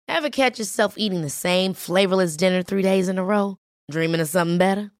Ever catch yourself eating the same flavorless dinner 3 days in a row? Dreaming of something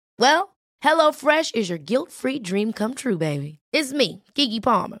better? Well, HelloFresh is your guilt-free dream come true, baby. It's me, Keke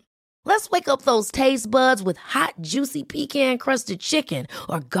Palmer. Let's wake up those taste buds with hot, juicy pecan-crusted chicken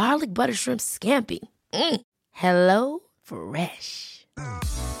or garlic butter shrimp scampi. Hello Fresh.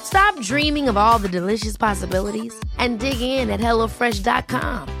 Stop dreaming of all the delicious possibilities and dig in at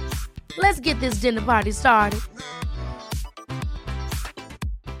HelloFresh.com. Let's get this dinner party started.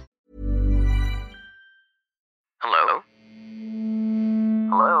 Hello?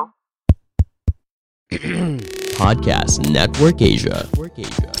 Hello? Podcast Network Asia.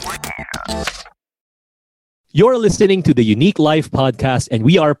 You're listening to the Unique Life Podcast, and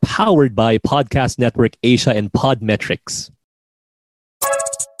we are powered by Podcast Network Asia and Podmetrics.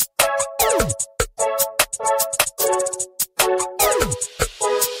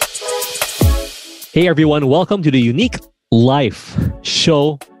 Hey everyone, welcome to the Unique Life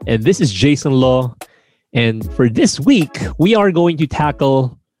show, and this is Jason Law. And for this week, we are going to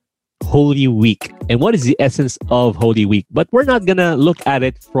tackle Holy Week and what is the essence of Holy Week. But we're not going to look at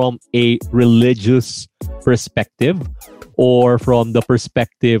it from a religious perspective or from the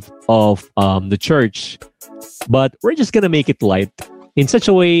perspective of the church. But we're just going to make it light in such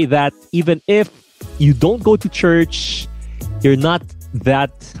a way that even if you don't go to church, you're not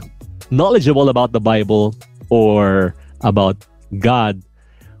that knowledgeable about the Bible or about God,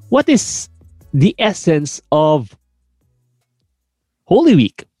 what is the essence of Holy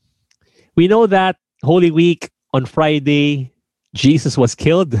Week? We know that Holy Week, on Friday, Jesus was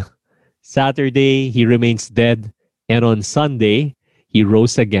killed. Saturday, he remains dead. And on Sunday, he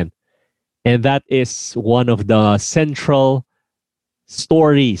rose again. And that is one of the central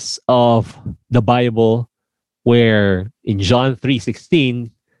stories of the Bible, where in John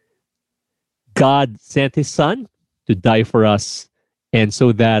 3:16, God sent his son to die for us, and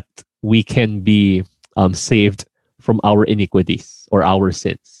so that we can be saved from our iniquities or our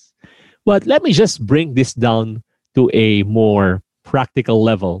sins. But let me just bring this down to a more practical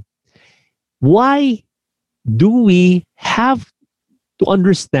level. Why do we have to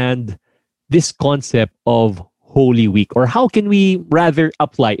understand this concept of Holy Week? Or how can we rather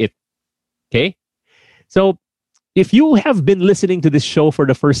apply it? Okay? So if you have been listening to this show for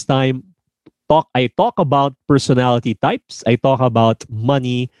the first time, I talk about personality types, I talk about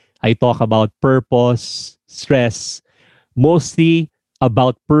money, I talk about purpose, stress, mostly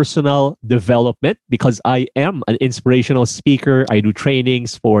about personal development because I am an inspirational speaker. I do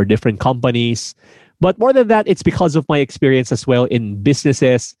trainings for different companies. But more than that, it's because of my experience as well in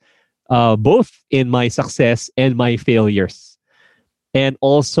businesses, both in my success and my failures. And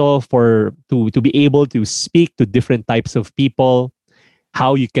also to be able to speak to different types of people,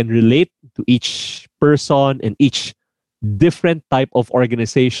 how you can relate to each person and each different type of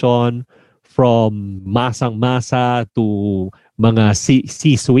organization, from masang-masa to mga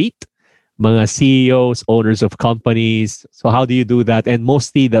C-suite, mga CEOs, owners of companies. So how do you do that? And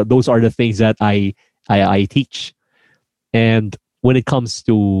mostly those are the things that I teach. And when it comes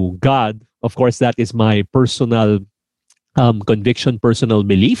to God, of course, that is my personal conviction, personal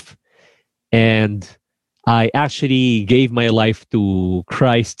belief. And I actually gave my life to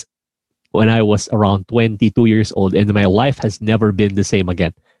Christ when I was around 22 years old, and my life has never been the same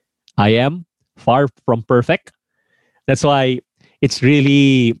again. I am far from perfect. That's why it's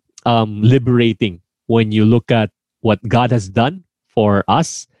really liberating when you look at what God has done for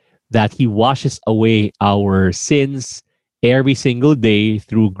us, that He washes away our sins every single day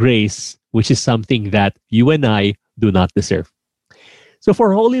through grace, which is something that you and I do not deserve. So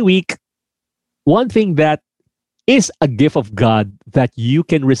for Holy Week, one thing that is a gift of God that you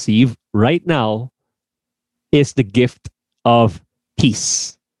can receive right now is the gift of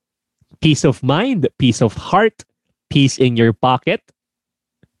peace. Peace of mind, peace of heart, peace in your pocket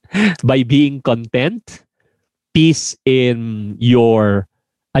by being content, peace in your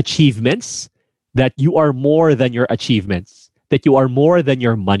achievements, that you are more than your achievements, that you are more than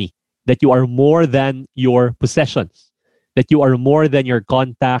your money, that you are more than your possessions, that you are more than your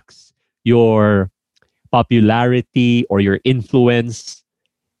contacts, your popularity, or your influence.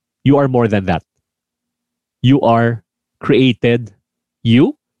 You are more than that. You are created,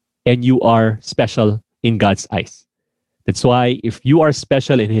 and you are special in God's eyes. That's why if you are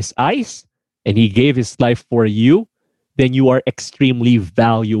special in His eyes and He gave His life for you, then you are extremely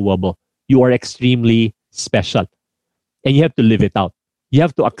valuable. You are extremely special. And you have to live it out. You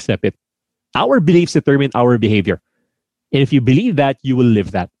have to accept it. Our beliefs determine our behavior. And if you believe that, you will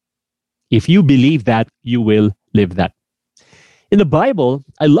live that. If you believe that, you will live that. In the Bible,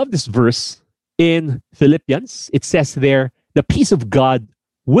 I love this verse in Philippians. It says there, the peace of God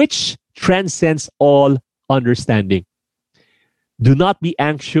which transcends all understanding. Do not be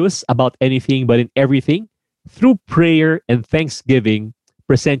anxious about anything, but in everything, through prayer and thanksgiving,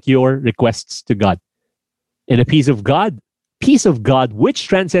 present your requests to God. And the peace of God, which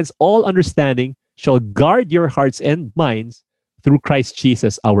transcends all understanding, shall guard your hearts and minds through Christ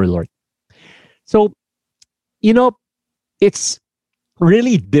Jesus our Lord. So, you know, it's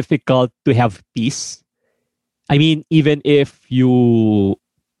really difficult to have peace. I mean, even if you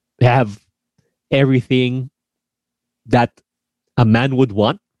have everything that a man would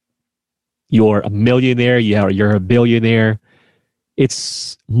want, you're a millionaire, you're a billionaire,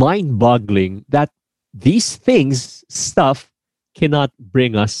 it's mind-boggling that these things, stuff, cannot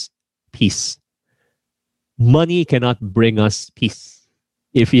bring us peace. Money cannot bring us peace.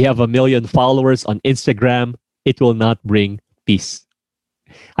 If you have 1 million followers on Instagram, it will not bring peace.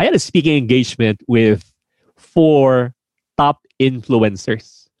 I had a speaking engagement with 4 top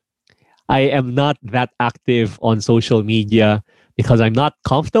influencers. I am not that active on social media because I'm not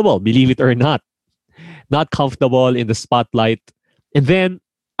comfortable, believe it or not. Not comfortable in the spotlight. And then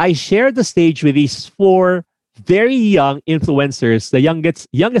I shared the stage with these 4 very young influencers, the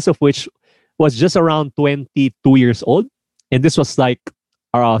youngest of which was just around 22 years old. And this was like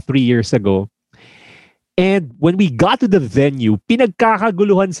 3 years ago. And when we got to the venue,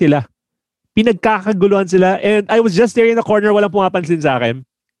 pinagkakaguluhan sila. And I was just there in the corner, walang pumapansin sa akin.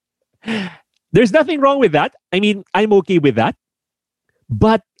 There's nothing wrong with that. I mean, I'm okay with that.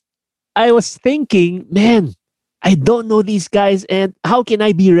 But I was thinking, man, I don't know these guys, and how can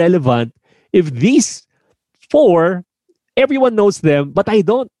I be relevant if these 4, everyone knows them, but I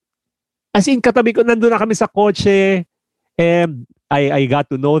don't. As in, katabi ko, nandun na kami sa kotse, and I got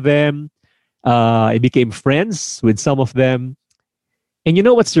to know them. I became friends with some of them. And you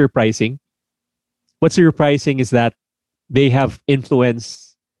know what's surprising? What's surprising is that they have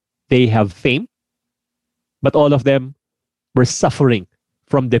influence, they have fame, but all of them were suffering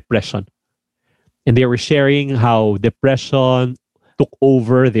from depression. And they were sharing how depression took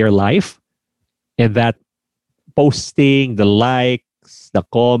over their life, and that posting, the likes, the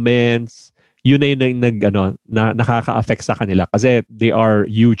comments, yun na yung nakaka-affect sa kanila kasi they are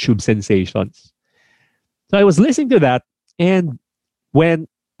YouTube sensations. So I was listening to that, and when,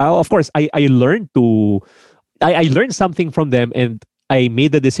 of course, I learned something from them, and I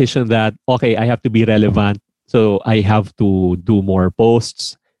made the decision that, okay, I have to be relevant. So I have to do more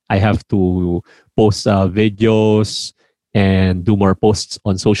posts. I have to post videos and do more posts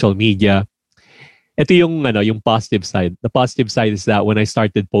on social media. Ito yung positive side. The positive side is that when I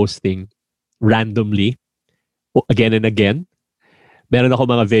started posting randomly, again and again, meron ako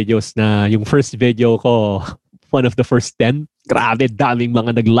mga videos na yung first video ko, one of the first 10, grabe, daming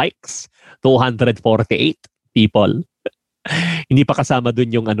mga nag-likes. 248 people. Hindi pa kasama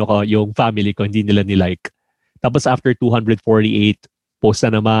dun yung yung family ko, hindi nila ni-like. Tapos after 248, post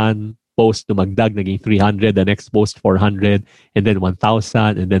na naman, post dumagdag, naging 300, the next post 400, and then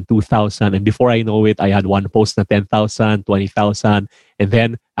 1,000, and then 2,000. And before I know it, I had one post na 10,000, 20,000. And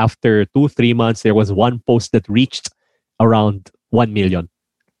then after 2-3 months, there was one post that reached around 1 million.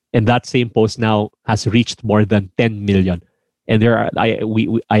 And that same post now has reached more than 10 million. And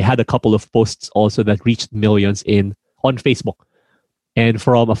I had a couple of posts also that reached millions on Facebook. And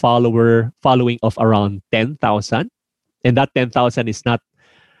from a following of around 10,000, and that 10,000 is not,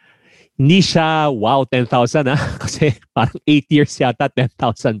 hindi siya, wow, 10,000 kasi parang 8 years yata,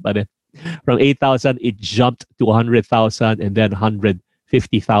 10,000 pa rin. From 8,000, it jumped to 100,000 and then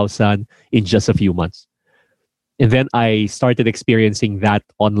 150,000 in just a few months. And then I started experiencing that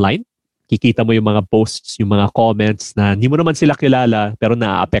online. Kikita mo yung mga posts, yung mga comments na hindi mo naman sila kilala pero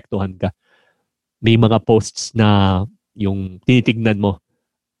naaapektuhan ka. May mga posts na yung tinitignan mo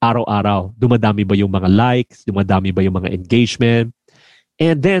araw-araw. Dumadami ba yung mga likes? Dumadami ba yung mga engagement?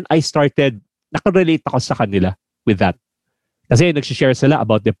 And then I started, nakarelate ako sa kanila with that. Kasi nagsishare sila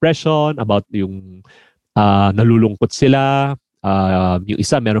about depression, about yung nalulungkot sila. Yung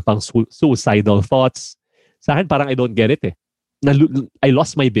isa meron pang suicidal thoughts. Sa akin parang I don't get it eh. I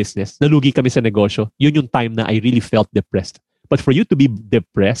lost my business. Nalugi kami sa negosyo. Yun yung time na I really felt depressed. But for you to be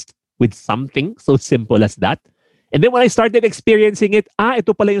depressed with something so simple as that, and then when I started experiencing it,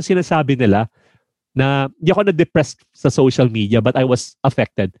 ito pala yung sinasabi nila na hindi ako na-depressed sa social media but I was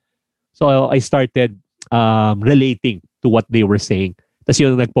affected. So I started relating to what they were saying. Tapos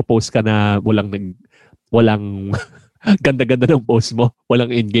yung nagpo-post ka na walang ganda-ganda ng post mo,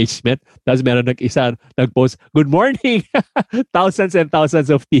 walang engagement. Tapos meron nag-post, good morning! Thousands and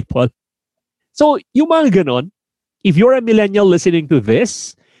thousands of people. So yung mga ganon, if you're a millennial listening to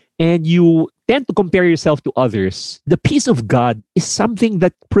this and you tend to compare yourself to others, the peace of God is something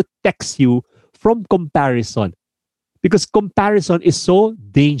that protects you from comparison. Because comparison is so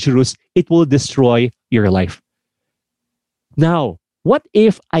dangerous, it will destroy your life. Now, what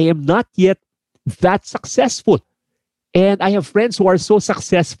if I am not yet that successful? And I have friends who are so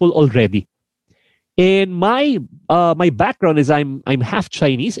successful already. And my background is I'm half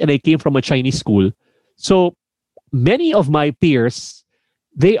Chinese and I came from a Chinese school. So many of my peers,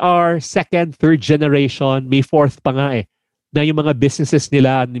 they are second, third generation, may fourth pa nga eh, na yung mga businesses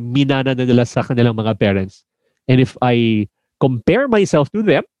nila, minana na nila sa kanilang mga parents. And if I compare myself to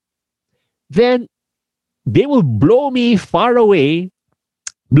them, then they will blow me away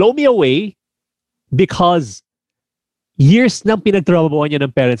because years nang pinagtrabahuan niya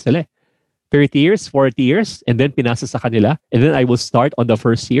ng parents nila. 30 years, 40 years, and then pinasa sa kanila. And then I will start on the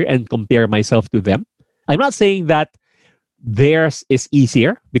first year and compare myself to them. I'm not saying that theirs is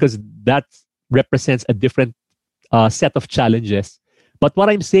easier because that represents a different set of challenges. But what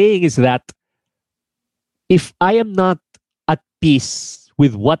I'm saying is that if I am not at peace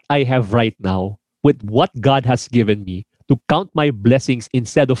with what I have right now, with what God has given me, to count my blessings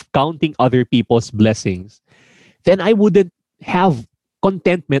instead of counting other people's blessings, then I wouldn't have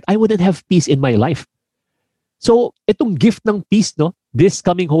contentment. I wouldn't have peace in my life. So, itong gift ng peace, no, this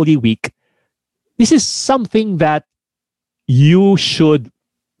coming Holy Week, this is something that you should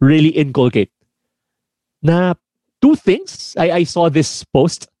really inculcate. Na two things, I saw this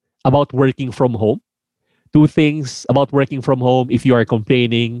post about working from home. Two things about working from home, if you are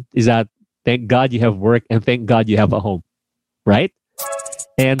complaining, is that thank God you have work and thank God you have a home, right?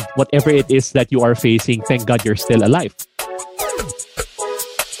 And whatever it is that you are facing, thank God you're still alive.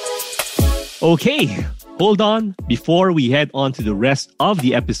 Okay, hold on. Before we head on to the rest of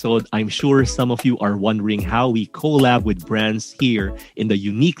the episode, I'm sure some of you are wondering how we collab with brands here in the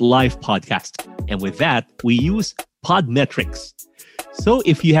Unique Life podcast. And with that, we use Podmetrics. So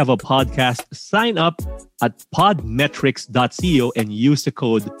if you have a podcast, sign up at podmetrics.co and use the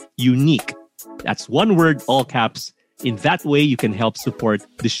code UNIQUE. That's one word, all caps. In that way, you can help support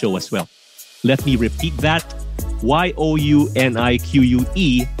the show as well. Let me repeat that.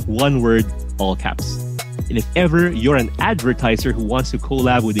 YOUNIQUE, one word, all caps. And if ever you're an advertiser who wants to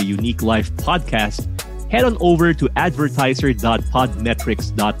collab with the Unique Life podcast, head on over to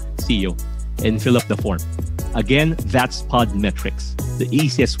advertiser.podmetrics.co and fill up the form. Again, that's Podmetrics, the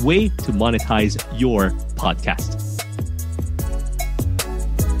easiest way to monetize your podcast.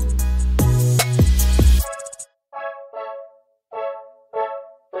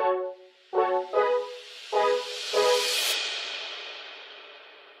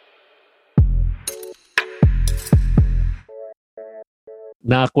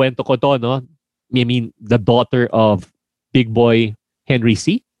 Nakwento ko to, no? I mean, the daughter of Big Boy Henry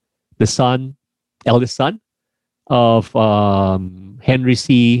C., the eldest son of Henry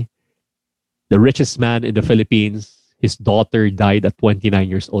C., the richest man in the Philippines. His daughter died at 29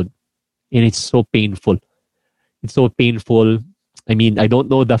 years old. And it's so painful. It's so painful. I mean, I don't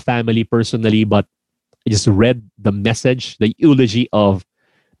know the family personally, but I just read the message, the eulogy of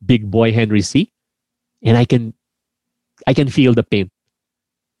Big Boy Henry C., and I can feel the pain.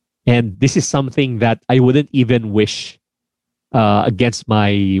 And this is something that I wouldn't even wish against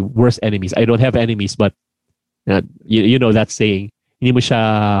my worst enemies. I don't have enemies, but you know that saying. Hindi mo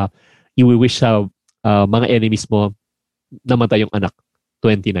siya i-wish sa mga enemies mo namatay yung anak,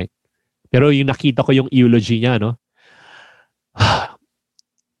 29. Pero yung nakita ko yung eulogy niya, no?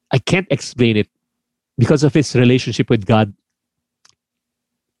 I can't explain it. Because of his relationship with God,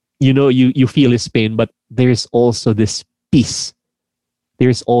 you know, you feel his pain, but there's also this peace.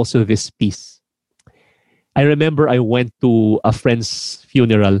 There's also this peace. I remember I went to a friend's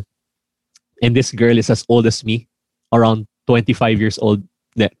funeral, and this girl is as old as me, around 25 years old.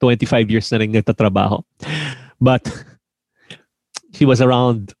 25 years na rin nagtatrabaho. But she was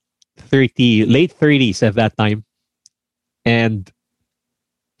around 30, late 30s at that time. And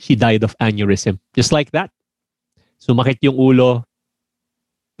she died of aneurysm. Just like that. Sumakit yung ulo,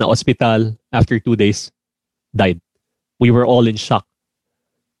 na hospital, after 2 days, died. We were all in shock.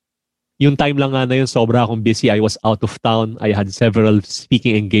 Yung time lang nga na yun, sobra akong busy. I was out of town. I had several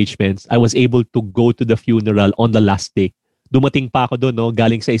speaking engagements. I was able to go to the funeral on the last day. Dumating pa ako doon, no,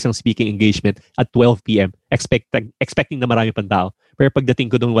 galing sa isang speaking engagement at 12 p.m. Expecting na marami pang tao. Pero pagdating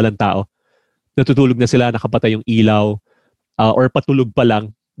ko doon, walang tao. Natutulog na sila, nakapatay yung ilaw, or patulog pa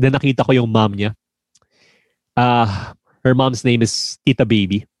lang. Then nakita ko yung mom niya. Her mom's name is Tita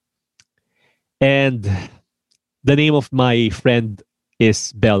Baby. And the name of my friend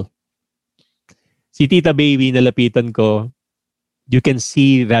is Belle. Si Tita Baby, nalapitan ko, you can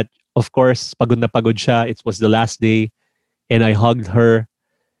see that Of course, pagod na pagod siya. It was the last day. And I hugged her.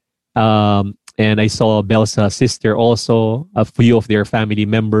 And I saw Belle's sister also, a few of their family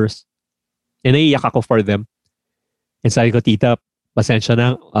members. And naiiyak ako for them. And sabi ko, tita, pasensya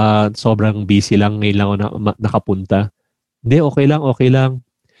na. Sobrang busy lang. Ngayon lang ako nakapunta. Hindi, okay lang, okay lang.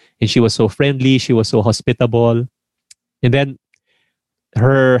 And she was so friendly. She was so hospitable. And then,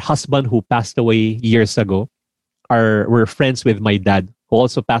 her husband who passed away years ago were friends with my dad who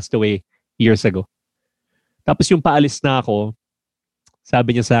also passed away years ago. Tapos yung paalis na ako,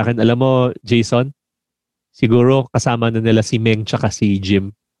 sabi niya sa akin, alam mo, Jason, siguro kasama na nila si Meng tsaka si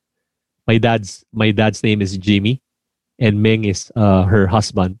Jim. My dad's name is Jimmy and Meng is her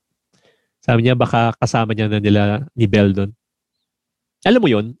husband. Sabi niya, baka kasama niya na nila ni Belle doon. Alam mo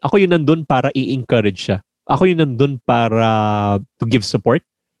yun, ako yung nandun para i-encourage siya. Ako yung nandun para to give support.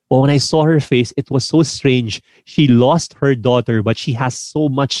 But when I saw her face, it was so strange. She lost her daughter, but she has so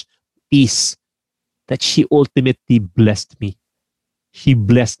much peace that she ultimately blessed me. She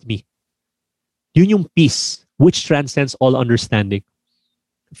blessed me. Yun yung peace which transcends all understanding.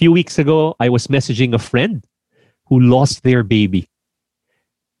 A few weeks ago, I was messaging a friend who lost their baby.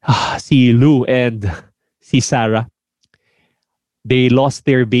 Si Lou and si Sarah. They lost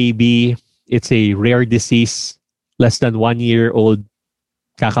their baby. It's a rare disease. Less than 1 year old.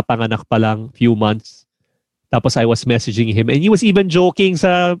 Kakapanganak pa lang, few months. Tapos I was messaging him and he was even joking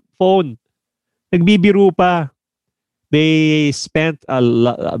sa phone. Nagbibiro pa. They spent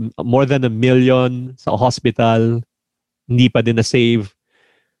more than $1 million sa hospital. Hindi pa din na-save.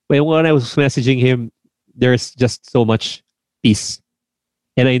 But when I was messaging him, there's just so much peace.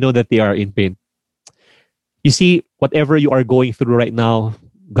 And I know that they are in pain. You see, whatever you are going through right now,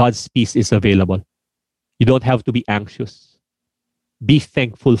 God's peace is available. You don't have to be anxious. Be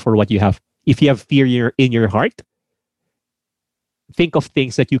thankful for what you have. If you have fear in your heart, think of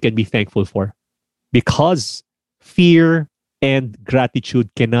things that you can be thankful for. Because fear and gratitude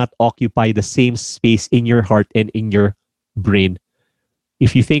cannot occupy the same space in your heart and in your brain.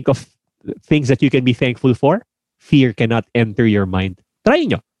 If you think of things that you can be thankful for, fear cannot enter your mind. Try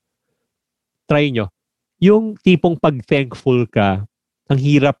nyo. Try nyo. Yung tipong pag thankful ka, ang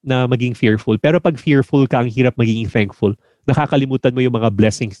hirap na maging fearful. Pero pag fearful ka, ang hirap maging thankful. Nakakalimutan mo yung mga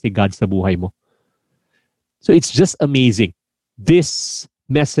blessings ni God sa buhay mo. So it's just amazing. This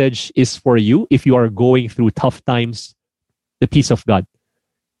message is for you if you are going through tough times, the peace of God.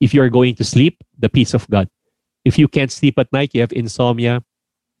 If you are going to sleep, the peace of God. If you can't sleep at night, you have insomnia,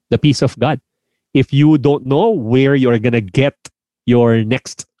 the peace of God. If you don't know where you're gonna get your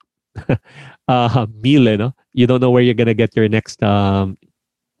next meal, you don't know where you're gonna get your next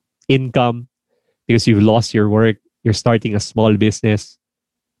income because you've lost your work, you're starting a small business,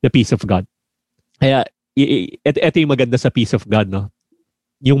 the peace of God. Kaya, ito yung maganda sa peace of God, no?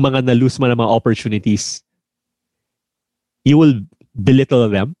 Yung mga na-lose mo na mga opportunities, you will belittle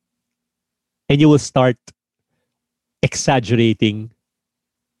them and you will start exaggerating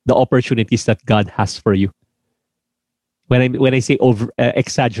the opportunities that God has for you. When I say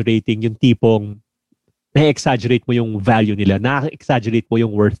exaggerating, yung tipong na-exaggerate mo yung value nila, na-exaggerate mo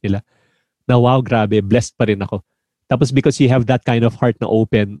yung worth nila. Na wow, grabe, blessed pa rin ako. Tapos because you have that kind of heart na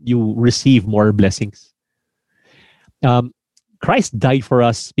open, you receive more blessings. Christ died for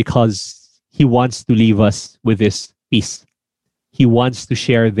us because He wants to leave us with this peace. He wants to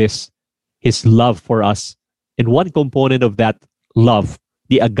share His love for us. And one component of that love,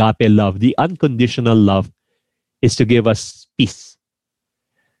 the agape love, the unconditional love, is to give us peace.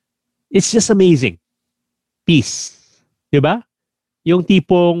 It's just amazing. Peace. Diba? Yung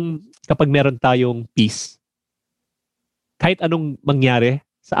tipong kapag meron tayong peace, kahit anong mangyari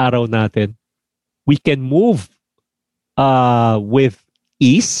sa araw natin, we can move with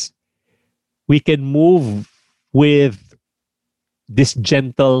ease. We can move with this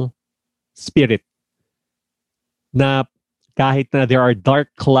gentle spirit na kahit na there are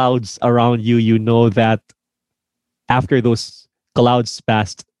dark clouds around you, you know that after those clouds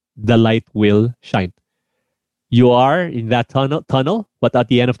passed, the light will shine. You are in that tunnel, but at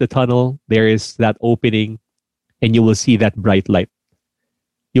the end of the tunnel, there is that opening and you will see that bright light.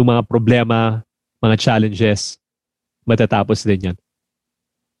 Yung mga problema, mga challenges, matatapos din yan.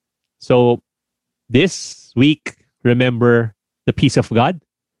 So, this week, remember the peace of God,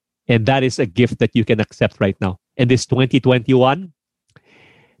 and that is a gift that you can accept right now. And this 2022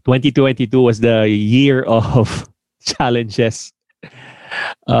 was the year of challenges,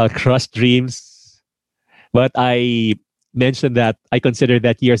 crushed dreams. But I mentioned that I consider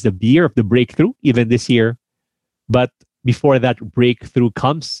that year as the year of the breakthrough, even this year. But before that breakthrough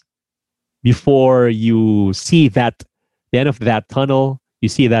comes, before you see that the end of that tunnel, you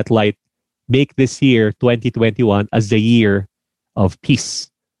see that light, make this year, 2021, as the year of peace.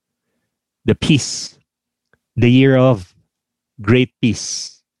 The peace. The year of great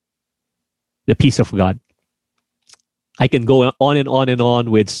peace. The peace of God. I can go on and on and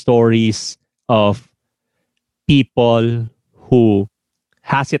on with stories of people who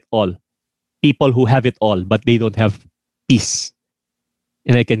has it all. People who have it all, but they don't have peace.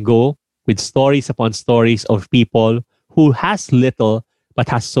 And I can go with stories upon stories of people who has little but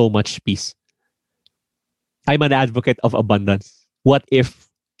has so much peace. I'm an advocate of abundance. What if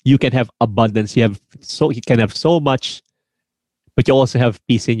you can have abundance? You can have so much, but you also have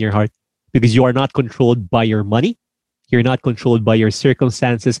peace in your heart because you are not controlled by your money. You're not controlled by your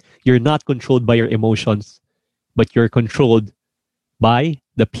circumstances. You're not controlled by your emotions, but you're controlled by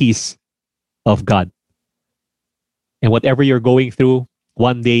the peace of God. And whatever you're going through,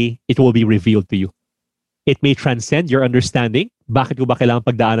 one day, it will be revealed to you. It may transcend your understanding. Bakit ko ba kailangan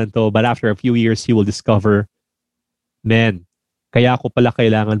pagdaanan to? But after a few years, you will discover, man, kaya ko pala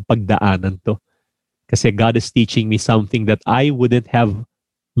kailangan pagdaanan to. Kasi God is teaching me something that I wouldn't have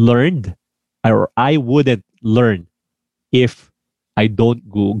learned or I wouldn't learn if I don't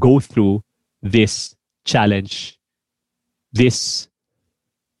go through this challenge, these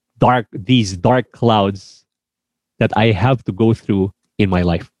dark clouds that I have to go through in my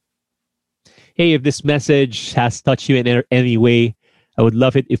life. Hey, if this message has touched you in any way, I would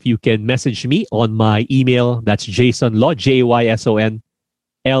love it if you can message me on my email. That's JasonLo,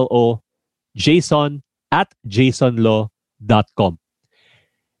 JasonLo, jason@jasonlaw.com.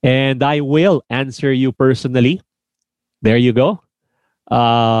 And I will answer you personally. There you go.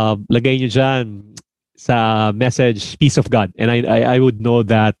 Lagay nyo dyan sa message, peace of God. And I would know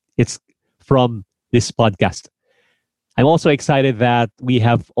that it's from this podcast. I'm also excited that we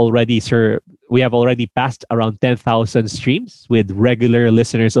have already passed around 10,000 streams with regular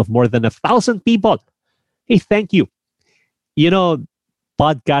listeners of more than 1,000 people. Hey, thank you. You know,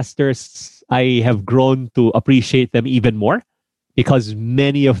 podcasters, I have grown to appreciate them even more because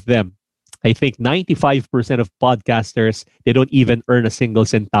many of them, I think 95% of podcasters, they don't even earn a single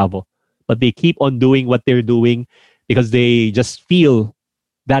centavo. But they keep on doing what they're doing because they just feel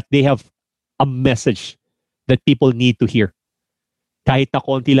that they have a message that people need to hear. Kahit na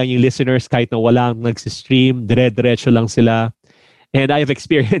konti lang yung listeners, kahit na walang nagsistream, dire-diretso lang sila. And I have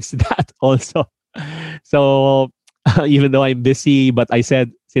experienced that also. So, even though I'm busy, but I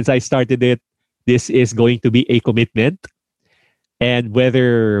said, since I started it, this is going to be a commitment. And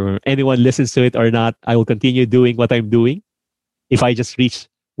whether anyone listens to it or not, I will continue doing what I'm doing if I just reach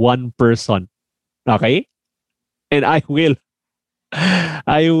one person. Okay? And I will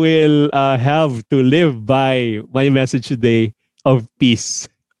have to live by my message today of peace.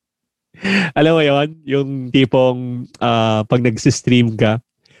 Alam mo yon, yung tipong pag nagsistream ka,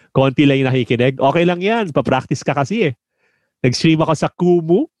 konti lang yung nakikinig, okay lang yan, papractice ka kasi eh. Nag-stream ako sa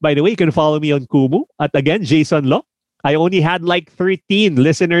Kumu. By the way, you can follow me on Kumu. At again, Jason Lo. I only had like 13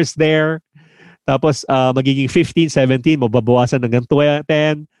 listeners there. Tapos magiging 15, 17, mababawasan hanggang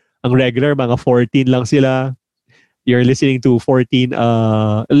 10. Ang regular, mga 14 lang sila. You're listening to 14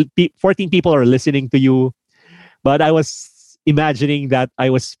 people are listening to you. But I was imagining that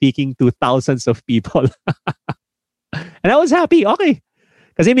I was speaking to thousands of people. And I was happy. Okay.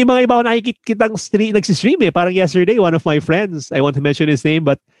 Kasi may mga iba ako nakikitang nagsistream eh. Parang yesterday, one of my friends, I want to mention his name,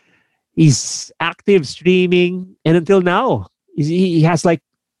 but he's active streaming. And until now, he has like,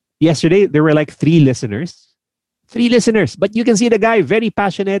 yesterday, there were like 3 listeners. 3 listeners. But you can see the guy very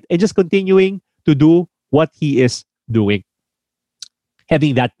passionate and just continuing to do what he is doing.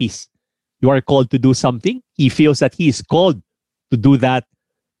 Having that peace. You are called to do something. He feels that he is called to do that.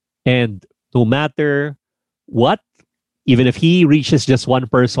 And no matter what, even if he reaches just one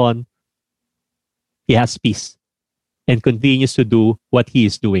person, he has peace and continues to do what he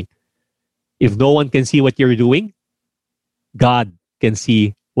is doing. If no one can see what you're doing, God can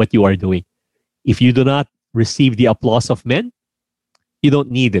see what you are doing. If you do not receive the applause of men, you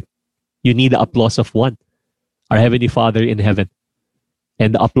don't need it. You need the applause of one, our Heavenly Father in heaven.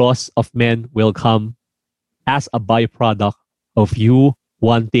 And the applause of men will come as a byproduct of you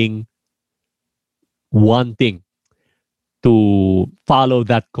wanting to follow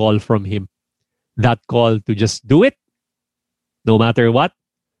that call from Him. That call to just do it, no matter what.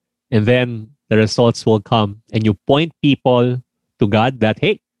 And then the results will come. And you point people to God that,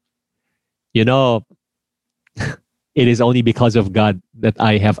 hey, you know, it is only because of God that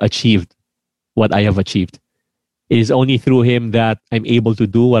I have achieved what I have achieved. It is only through Him that I'm able to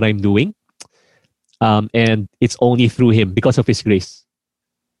do what I'm doing. And it's only through Him because of His grace.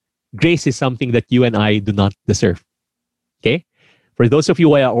 Grace is something that you and I do not deserve. Okay? For those of you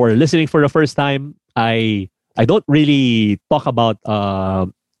who are listening for the first time, I don't really talk about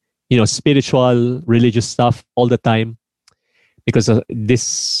spiritual, religious stuff all the time because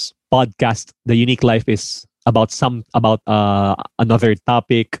this podcast, The Unique Life, is about another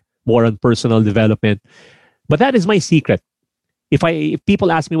topic, more on personal development. But that is my secret. If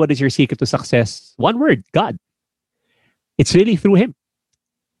people ask me what is your secret to success, one word, God. It's really through Him.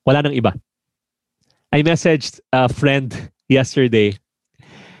 Wala nang iba. I messaged a friend yesterday,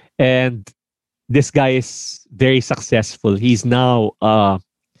 and this guy is very successful. He's now a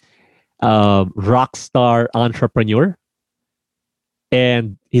rock star entrepreneur,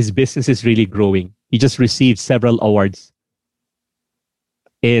 and his business is really growing. He just received several awards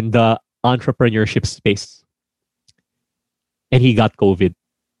in the entrepreneurship space, and he got COVID,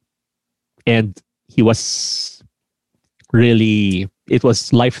 and he was it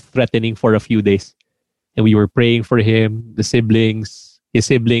was life-threatening for a few days. And we were praying for him, his siblings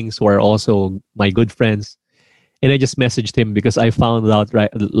who are also my good friends. And I just messaged him because I found out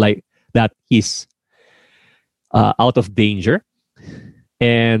that he's out of danger.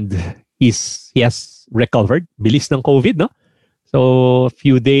 And he has recovered. Bilis ng COVID, no? So, a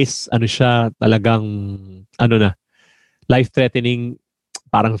few days, talagang, life-threatening,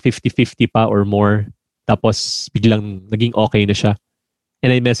 parang 50-50 pa or more. Tapos, biglang naging okay na siya.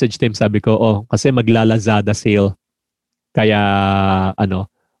 And I messaged him, sabi ko, kasi magla-Lazada sale. Kaya,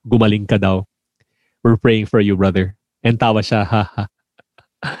 gumaling ka daw. We're praying for you, brother. And tawa siya, haha.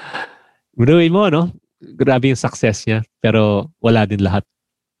 Biruin mo, no? Grabe yung success niya. Pero wala din lahat.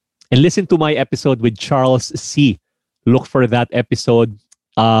 And listen to my episode with Charles C. Look for that episode.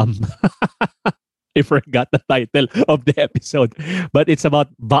 I forgot the title of the episode. But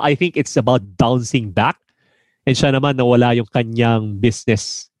I think it's about bouncing back. And siya naman nawala yung kanyang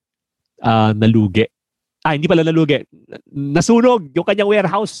business nalugi. Hindi pala nalugi. Nasunog yung kanyang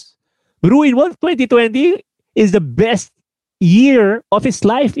warehouse. Biruin mo, 2020 is the best year of his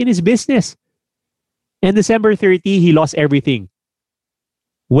life in his business. And December 30, he lost everything.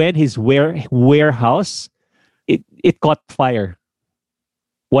 When his warehouse, it caught fire.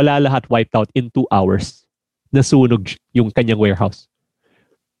 Wala lahat wiped out in 2 hours. Nasunog yung kanyang warehouse.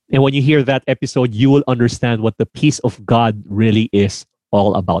 And when you hear that episode, you will understand what the peace of God really is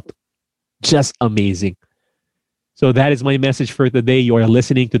all about. Just amazing. So that is my message for today. You are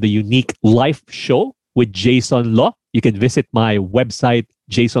listening to the Unique Life Show with Jason Law. You can visit my website,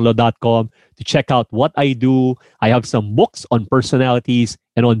 jasonlaw.com, to check out what I do. I have some books on personalities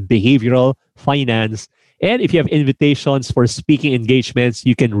and on behavioral finance. And if you have invitations for speaking engagements,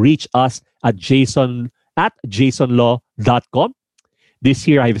 you can reach us at jasonlaw.com. This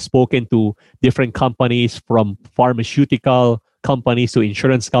year, I've spoken to different companies, from pharmaceutical companies to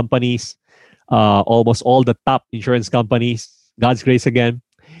insurance companies, almost all the top insurance companies. God's grace again.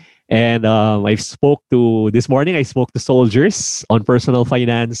 And this morning, I spoke to soldiers on personal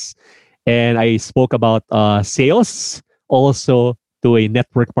finance. And I spoke about sales, also to a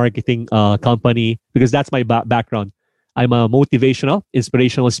network marketing company, because that's my background. I'm a motivational,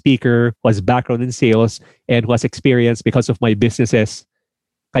 inspirational speaker who has background in sales and who has experience because of my businesses.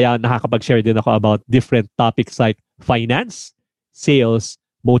 Kaya nakakapag-share din ako about different topics like finance, sales,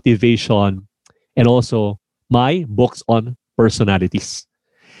 motivation, and also my books on personalities.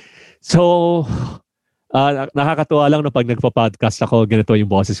 So, nakakatuwa lang na pag nagpa-podcast ako, ganito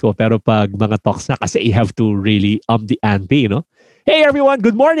yung boses ko. Pero pag mga talks na, kasi you have to really the ante, no? Hey everyone,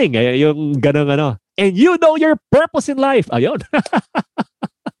 good morning! Yung ganun And you know your purpose in life. Ayun.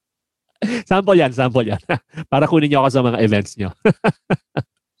 Sample yan. Para kunin nyo ako sa mga events nyo.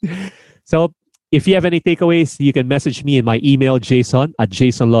 So, if you have any takeaways, you can message me in my email,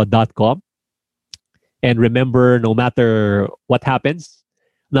 jason@jasonlaw.com. And remember, no matter what happens,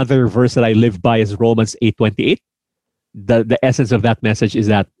 another verse that I live by is Romans 8:28. The essence of that message is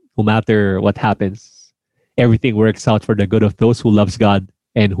that no matter what happens, everything works out for the good of those who loves God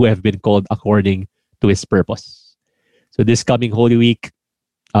and who have been called according to His purpose. So this coming Holy Week,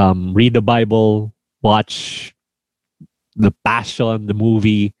 read the Bible, watch The Passion, the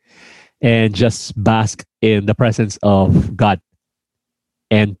movie, and just bask in the presence of God,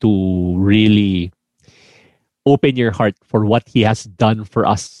 and to really open your heart for what He has done for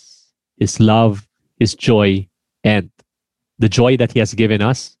us, His love, His joy, and the joy that He has given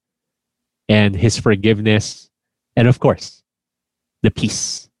us, and His forgiveness, and of course, the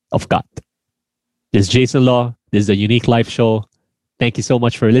peace of God. This is Jason Law. This is the Unique Life Show. Thank you so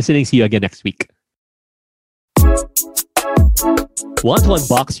much for listening. See you again next week. Want to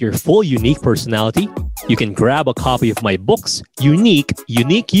unbox your full unique personality? You can grab a copy of my books, Unique,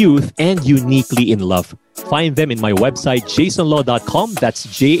 Unique Youth, and Uniquely in Love. find them in my website, jasonlo.com. That's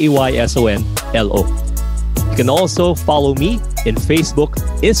JAYSONLO. You can also follow me in Facebook,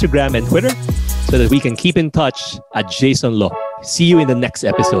 Instagram, and Twitter so that we can keep in touch at Jason Lo. See you in the next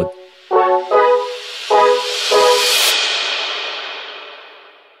episode.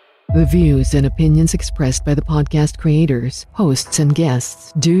 The views and opinions expressed by the podcast creators, hosts, and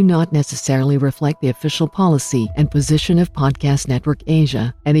guests do not necessarily reflect the official policy and position of Podcast Network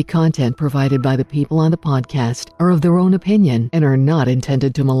Asia. Any content provided by the people on the podcast are of their own opinion and are not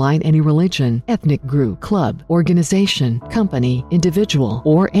intended to malign any religion, ethnic group, club, organization, company, individual,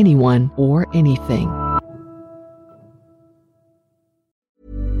 or anyone or anything.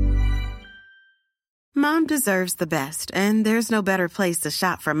 Mom deserves the best, and there's no better place to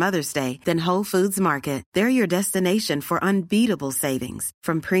shop for Mother's Day than Whole Foods Market. They're your destination for unbeatable savings,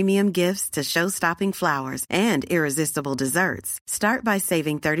 from premium gifts to show-stopping flowers and irresistible desserts. Start by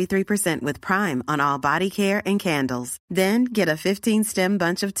saving 33% with Prime on all body care and candles. Then get a 15-stem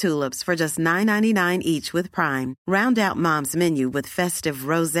bunch of tulips for just $9.99 each with Prime. Round out Mom's menu with festive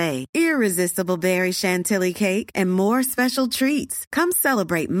rosé, irresistible berry chantilly cake, and more special treats. Come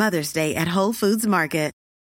celebrate Mother's Day at Whole Foods Market.